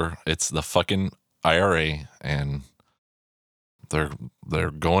 spoiler, it's the fucking IRA, and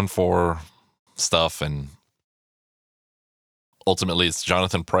they're going for stuff, and ultimately it's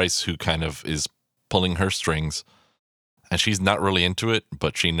Jonathan Pryce who kind of is pulling her strings, and she's not really into it,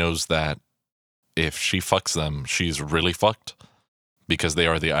 but she knows that if she fucks them, she's really fucked, because they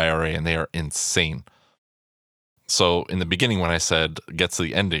are the IRA and they are insane. So in the beginning, when I said gets to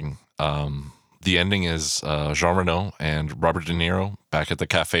the ending is Jean Reno and Robert De Niro back at the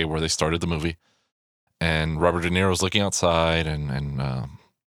cafe where they started the movie. And Robert De Niro is looking outside, and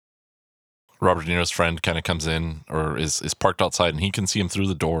Robert De Niro's friend kind of comes in, or is parked outside, and he can see him through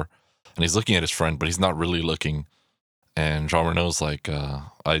the door, and he's looking at his friend, but he's not really looking And Jean Reno's like,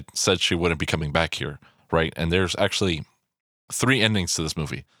 I said she wouldn't be coming back here, right? And there's actually 3 endings to this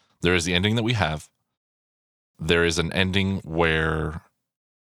movie. There is the ending that we have. There is an ending where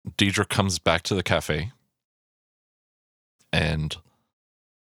Deidre comes back to the cafe and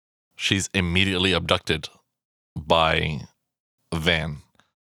she's immediately abducted by a van.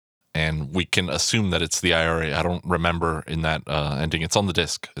 And we can assume that it's the IRA. I don't remember in that ending. It's on the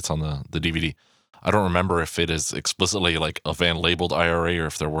disc. It's on the DVD. I don't remember if it is explicitly like a van labeled IRA or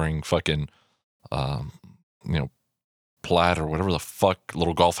if they're wearing fucking, plaid or whatever the fuck,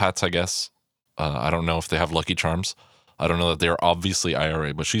 little golf hats, I guess. I don't know if they have Lucky Charms. I don't know that they're obviously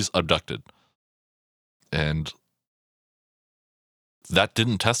IRA, but she's abducted. And that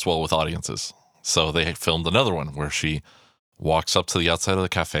didn't test well with audiences. So they filmed another one where she walks up to the outside of the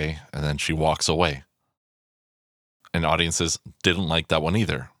cafe and then she walks away. And audiences didn't like that one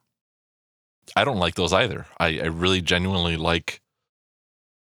either. I don't like those either. I really genuinely like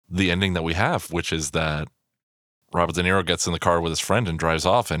the ending that we have, which is that Robert De Niro gets in the car with his friend and drives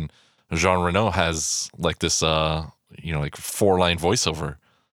off, and Jean Reno has like this, like 4-line voiceover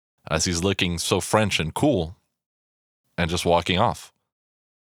as he's looking so French and cool and just walking off.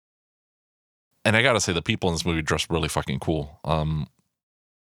 And I gotta say, the people in this movie dress really fucking cool.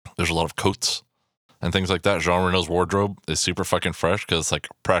 There's a lot of coats and things like that. Jean Reno's wardrobe is super fucking fresh because it's like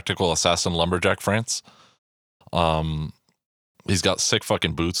practical assassin lumberjack France. He's got sick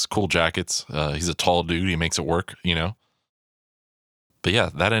fucking boots, cool jackets. He's a tall dude. He makes it work, But yeah,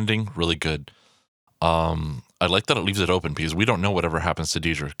 that ending, really good. I like that it leaves it open because we don't know whatever happens to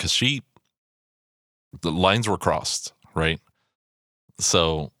Deidre because the lines were crossed, right?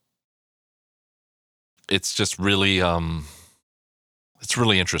 So it's just really, it's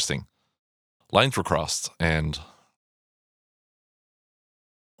really interesting. Lines were crossed, and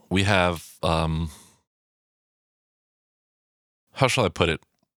we have, how shall I put it?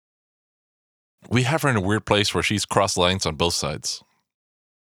 We have her in a weird place where she's crossed lines on both sides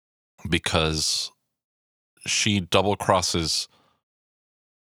because she double crosses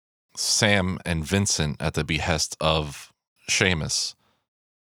Sam and Vincent at the behest of Seamus,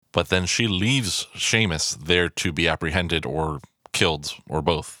 but then she leaves Seamus there to be apprehended or killed or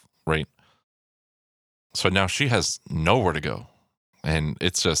both, right? So now she has nowhere to go, and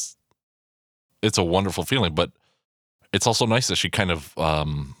it's a wonderful feeling, but it's also nice that she kind of,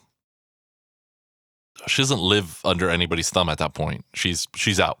 she doesn't live under anybody's thumb at that point. She's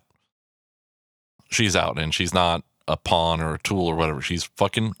out. She's out, and she's not a pawn or a tool or whatever. She's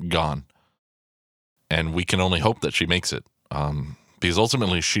fucking gone. And we can only hope that she makes it. Because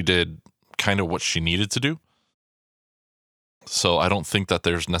ultimately she did kind of what she needed to do. So I don't think that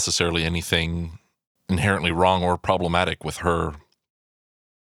there's necessarily anything inherently wrong or problematic with her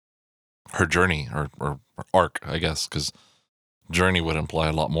journey or arc, I guess, because journey would imply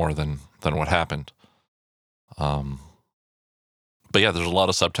a lot more than what happened. But yeah, there's a lot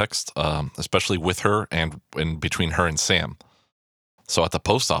of subtext, especially with her and between her and Sam. So at the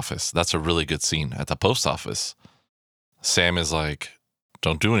post office, that's a really good scene. At the post office, Sam is like,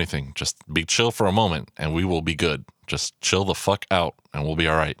 don't do anything. Just be chill for a moment and we will be good. Just chill the fuck out and we'll be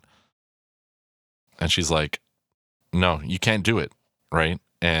all right. And she's like, no, you can't do it. Right.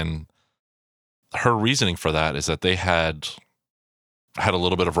 And her reasoning for that is that they had a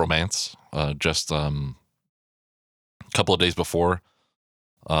little bit of romance, just a couple of days before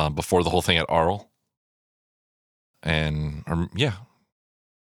the whole thing at Arles. And a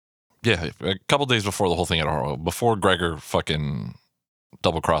couple of days before the whole thing at Arles, before Gregor fucking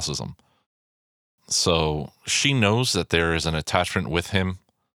double crosses him. So she knows that there is an attachment with him,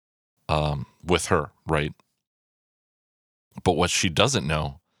 with her, right? But what she doesn't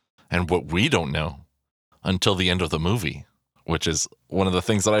know, and what we don't know until the end of the movie, which is one of the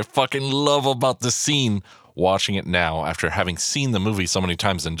things that I fucking love about this scene, watching it now after having seen the movie so many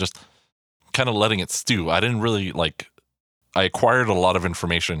times and just kind of letting it stew. I didn't really I acquired a lot of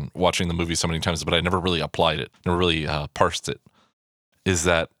information watching the movie so many times, but I never really applied it, never really parsed it, is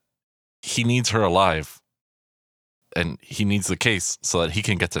that he needs her alive and he needs the case so that he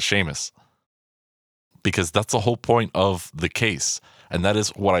can get to Seamus. Because that's the whole point of the case. And that is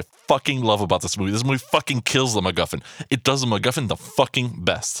what I fucking love about this movie. This movie fucking kills the MacGuffin. It does the MacGuffin the fucking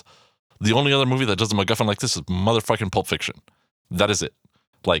best. The only other movie that does a MacGuffin like this is motherfucking Pulp Fiction. That is it.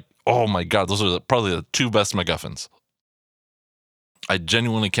 Like, oh my God, those are probably the two best MacGuffins. I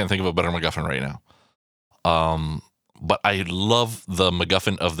genuinely can't think of a better MacGuffin right now. But I love the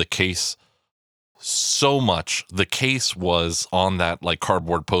MacGuffin of the case so much. The case was on that like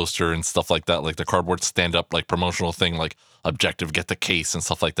cardboard poster and stuff like that, like the cardboard stand-up like promotional thing, like Objective, get the case and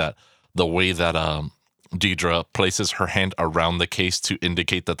stuff like that. The way that Deidre places her hand around the case to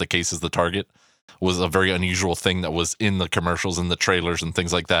indicate that the case is the target was a very unusual thing that was in the commercials and the trailers and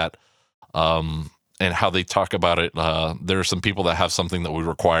things like that. And how they talk about it. There are some people that have something that we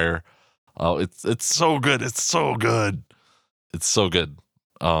require. It's so good. It's so good. It's so good.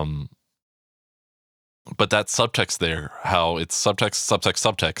 But that subtext there, how it's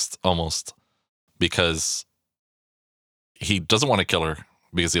subtext almost, because he doesn't want to kill her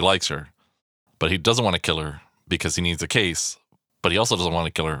because he likes her, but he doesn't want to kill her because he needs a case, but he also doesn't want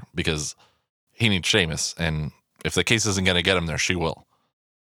to kill her because he needs Seamus, and if the case isn't going to get him there, she will.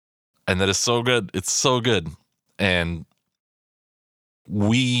 And that is so good. It's so good. And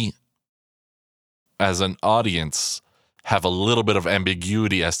we, as an audience, have a little bit of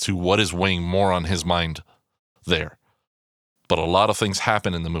ambiguity as to what is weighing more on his mind there. But a lot of things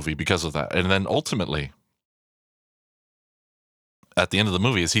happen in the movie because of that. And then ultimately, at the end of the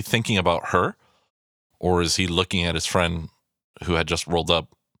movie, is he thinking about her? Or is he looking at his friend who had just rolled up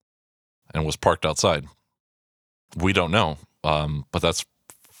and was parked outside? We don't know. But that's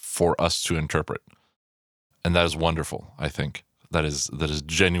for us to interpret. And that is wonderful, I think. That is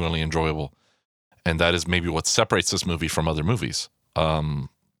genuinely enjoyable. And that is maybe what separates this movie from other movies. All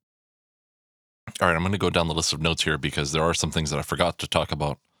right, I'm going to go down the list of notes here because there are some things that I forgot to talk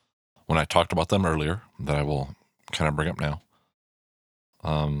about when I talked about them earlier that I will kind of bring up now.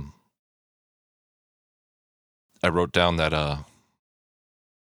 I wrote down that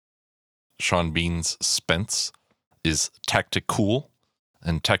Sean Bean's Spence is tacticool,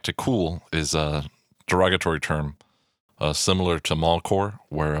 and tacticool is a derogatory term similar to Malcore,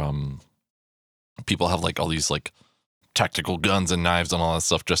 where people have like all these like tactical guns and knives and all that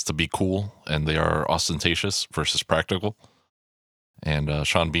stuff just to be cool, and they are ostentatious versus practical. And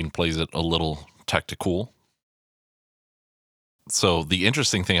Sean Bean plays it a little tactical. So the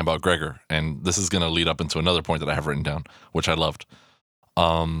interesting thing about Gregor, and this is going to lead up into another point that I have written down, which I loved.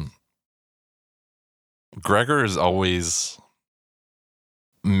 Gregor is always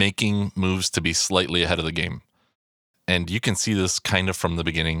making moves to be slightly ahead of the game. And you can see this kind of from the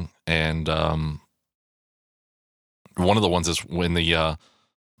beginning. And one of the ones is when the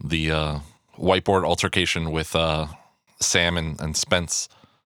whiteboard altercation with Sam and Spence.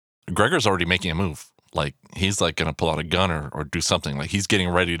 Gregor's already making a move. Like, he's like going to pull out a gun or do something. Like, he's getting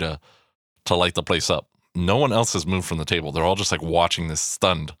ready to light the place up. No one else has moved from the table. They're all just like watching this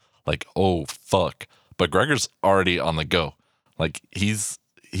stunned, like, oh, fuck. But Gregor's already on the go. Like, he's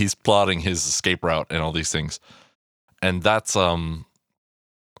plotting his escape route and all these things. And that's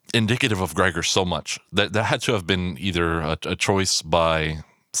indicative of Gregor so much. That had to have been either a choice by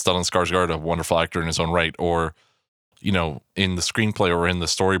Stellan Skarsgård, a wonderful actor in his own right, or, you know, in the screenplay or in the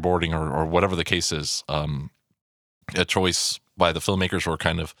storyboarding or whatever the case is, a choice by the filmmakers who are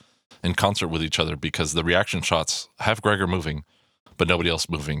kind of in concert with each other, because the reaction shots have Gregor moving, but nobody else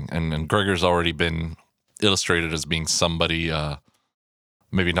moving. And Gregor's already been illustrated as being somebody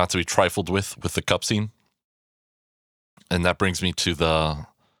maybe not to be trifled with the cup scene. And that brings me to the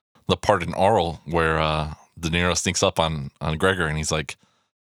part in Arl where De Niro sneaks up on Gregor and he's like,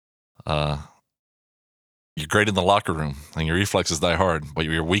 you're great in the locker room and your reflexes die hard, but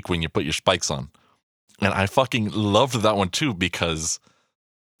you're weak when you put your spikes on. And I fucking loved that one too, because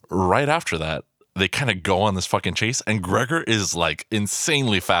right after that, they kind of go on this fucking chase and Gregor is like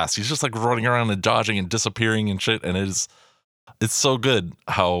insanely fast. He's just like running around and dodging and disappearing and shit. And it's so good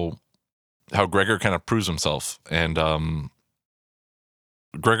how Gregor kind of proves himself. And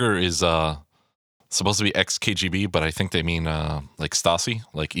Gregor is supposed to be ex-KGB, but I think they mean like Stasi,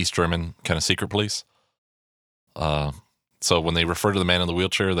 like East German kind of secret police. So when they refer to the man in the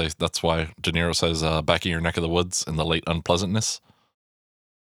wheelchair, that's why De Niro says back in your neck of the woods in the late unpleasantness.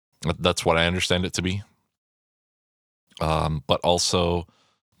 That's what I understand it to be. But also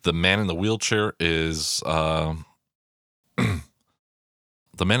the man in the wheelchair is the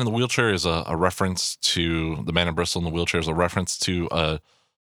man in the wheelchair is a reference to the man in Bristol in the wheelchair is a reference to a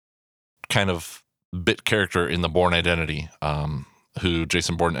kind of bit character in the Bourne Identity, who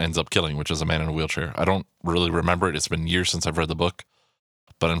Jason Bourne ends up killing, which is a man in a wheelchair. I don't really remember it. It's been years since I've read the book,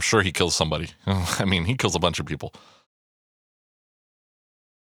 but I'm sure he kills somebody. I mean, he kills a bunch of people.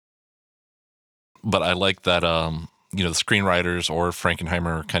 But I like that, you know, the screenwriters or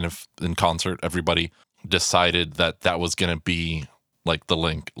Frankenheimer kind of in concert, everybody decided that was going to be like the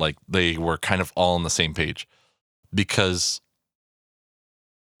link. Like they were kind of all on the same page, because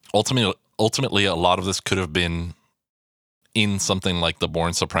ultimately a lot of this could have been in something like the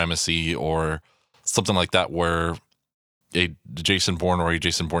Bourne Supremacy or something like that, where a Jason Bourne or a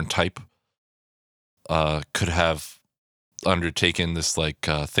Jason Bourne type could have undertaken this like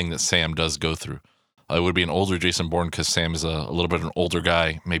thing that Sam does go through. It would be an older Jason Bourne because Sam is a little bit an older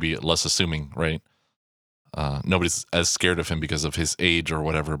guy, maybe less assuming, right? Nobody's as scared of him because of his age or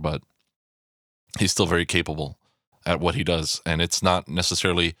whatever, but he's still very capable at what he does. And it's not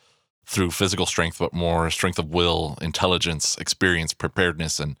necessarily through physical strength, but more strength of will, intelligence, experience,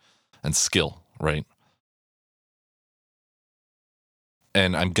 preparedness, and skill, right?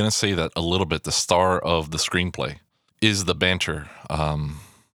 And I'm going to say that a little bit, the star of the screenplay is the banter,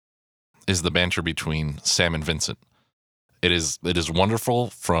 between Sam and Vincent. It is wonderful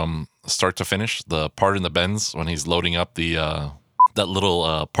from start to finish. The part in the Benz when he's loading up the that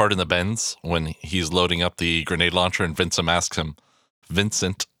little part in the Benz when he's loading up the grenade launcher, and Vincent asks him.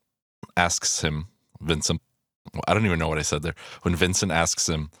 Vincent. I don't even know what I said there. When Vincent asks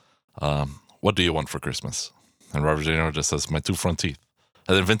him, "What do you want for Christmas?" and Robert De Niro just says, "My 2 front teeth."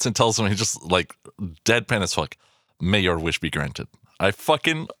 And then Vincent tells him, he just like deadpan as fuck, "May your wish be granted." I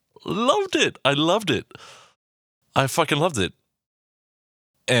fucking loved it. I loved it. I fucking loved it.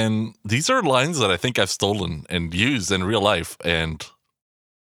 And these are lines that I think I've stolen and used in real life. And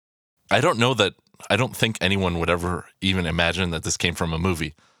I don't think anyone would ever even imagine that this came from a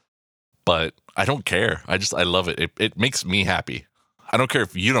movie. But I don't care. I love it. It makes me happy. I don't care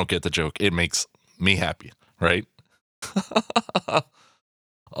if you don't get the joke. It makes me happy, right?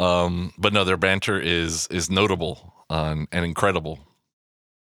 But no, their banter is notable and incredible.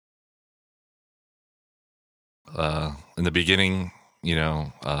 In the beginning,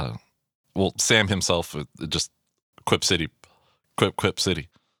 Sam himself just Quip City.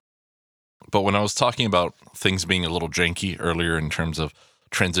 But when I was talking about things being a little janky earlier in terms of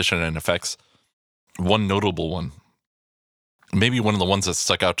transition and effects, one notable one, maybe one of the ones that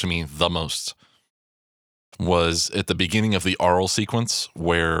stuck out to me the most, was at the beginning of the Arl sequence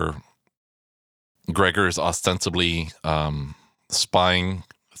where Gregor is ostensibly spying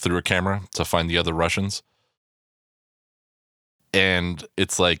through a camera to find the other Russians. And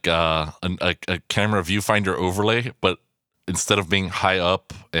it's like a camera viewfinder overlay, but instead of being high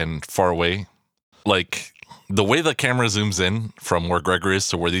up and far away, like the way the camera zooms in from where Gregor is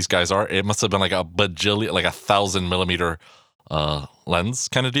to where these guys are, it must have been like a bajillion, like 1,000 millimeter lens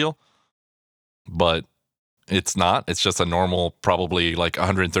kind of deal. But it's not. It's just a normal, probably like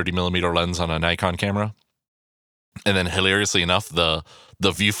 130 millimeter lens on a Nikon camera. And then hilariously enough, the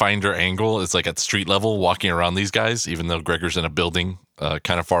viewfinder angle is like at street level walking around these guys, even though Gregor's in a building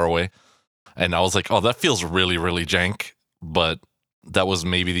kind of far away. And I was like, oh, that feels really, really jank. But that was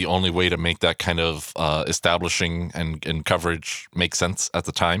maybe the only way to make that kind of establishing and coverage make sense at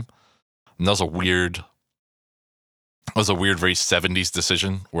the time. And that was a weird, very 70s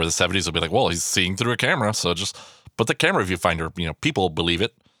decision where the 70s would be like, well, he's seeing through a camera, so just put the camera viewfinder, people believe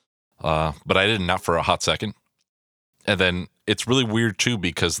it. But I did not for a hot second. And then it's really weird too,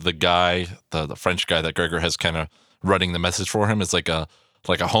 because the guy, the French guy that Gregor has kind of running the message for him is like a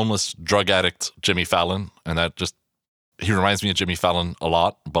homeless drug addict Jimmy Fallon. And that just, he reminds me of Jimmy Fallon a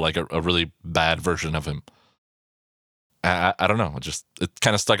lot, but like a really bad version of him. I don't know. It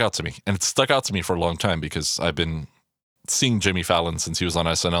kind of stuck out to me. And it stuck out to me for a long time because I've been seeing Jimmy Fallon since he was on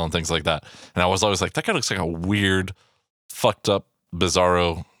SNL and things like that. And I was always like, that guy looks like a weird, fucked up,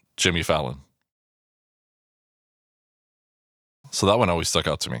 bizarro Jimmy Fallon. So that one always stuck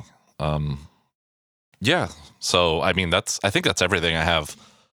out to me. Yeah. So, I mean, I think that's everything I have,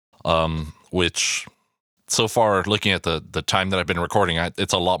 which so far, looking at the time that I've been recording,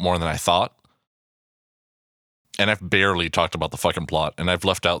 it's a lot more than I thought. And I've barely talked about the fucking plot, and I've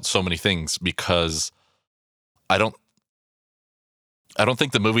left out so many things because I don't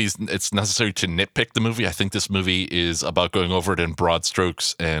think the movie it's necessary to nitpick the movie. I think this movie is about going over it in broad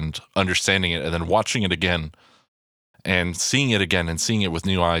strokes and understanding it, and then watching it again and seeing it again and seeing it with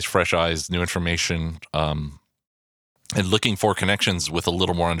new eyes, fresh eyes, new information, and looking for connections with a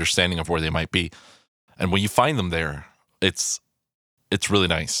little more understanding of where they might be. And when you find them there, it's really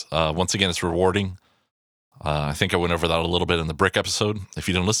nice. Once again, it's rewarding. I think I went over that a little bit in the Brick episode. If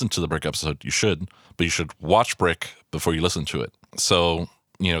you didn't listen to the Brick episode, you should, but you should watch Brick before you listen to it. So,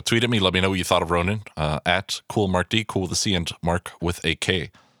 tweet at me, let me know what you thought of Ronin, at CoolMarkD, cool with a C and Mark with a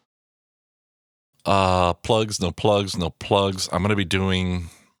K. Plugs, no plugs. I'm going to be doing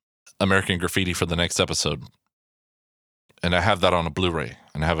American Graffiti for the next episode. And I have that on a Blu-ray,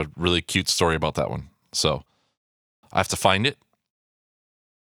 and I have a really cute story about that one. So I have to find it.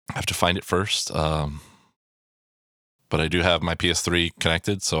 First. But I do have my PS3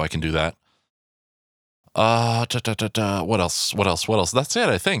 connected, so I can do that. What else? That's it,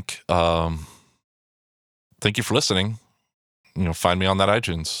 I think. Thank you for listening. Find me on that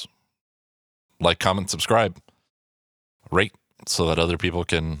iTunes. Like, comment, subscribe, rate, so that other people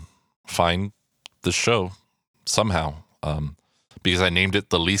can find this show somehow, because I named it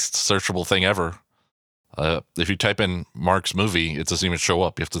the least searchable thing ever. If you type in Mark's movie, it doesn't even show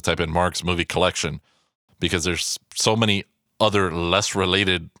up. You have to type in Mark's movie collection because there's so many other less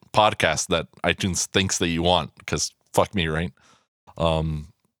related podcasts that iTunes thinks that you want. Because fuck me, right? But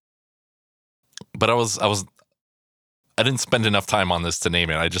I didn't spend enough time on this to name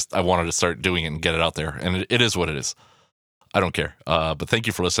it. I wanted to start doing it and get it out there, and it is what it is. I don't care. But thank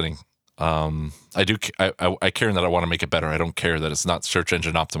you for listening. I care in that I want to make it better. I don't care that it's not search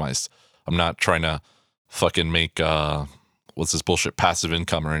engine optimized. I'm not trying to fucking make what's this bullshit passive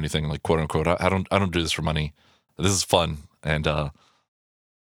income or anything, like, quote unquote. I don't do this for money. This is fun, and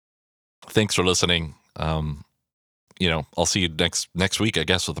thanks for listening. I'll see you next week, I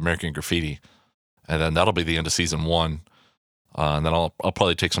guess, with American Graffiti, and then that'll be the end of season 1. And then I'll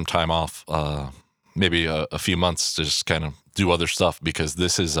probably take some time off, maybe a few months to just kind of do other stuff, because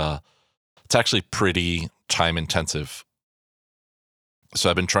this is it's actually pretty time intensive. So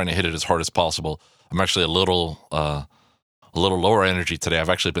I've been trying to hit it as hard as possible. I'm actually a little lower energy today. I've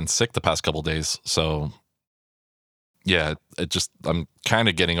actually been sick the past couple of days, so yeah, I'm kind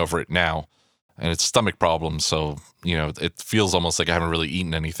of getting over it now, and it's stomach problems. So it feels almost like I haven't really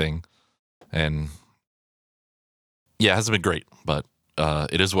eaten anything, and yeah, it hasn't been great, but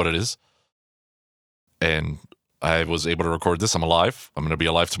it is what it is. And I was able to record this. I'm alive. I'm going to be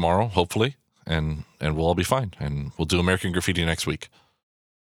alive tomorrow, hopefully, and we'll all be fine. And we'll do American Graffiti next week.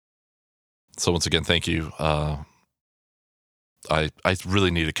 So once again, thank you. I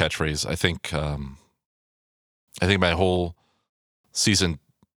really need a catchphrase. I think my whole season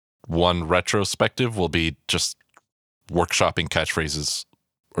 1 retrospective will be just workshopping catchphrases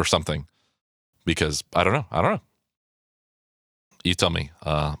or something, because I don't know. You tell me.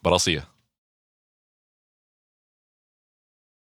 But I'll see you.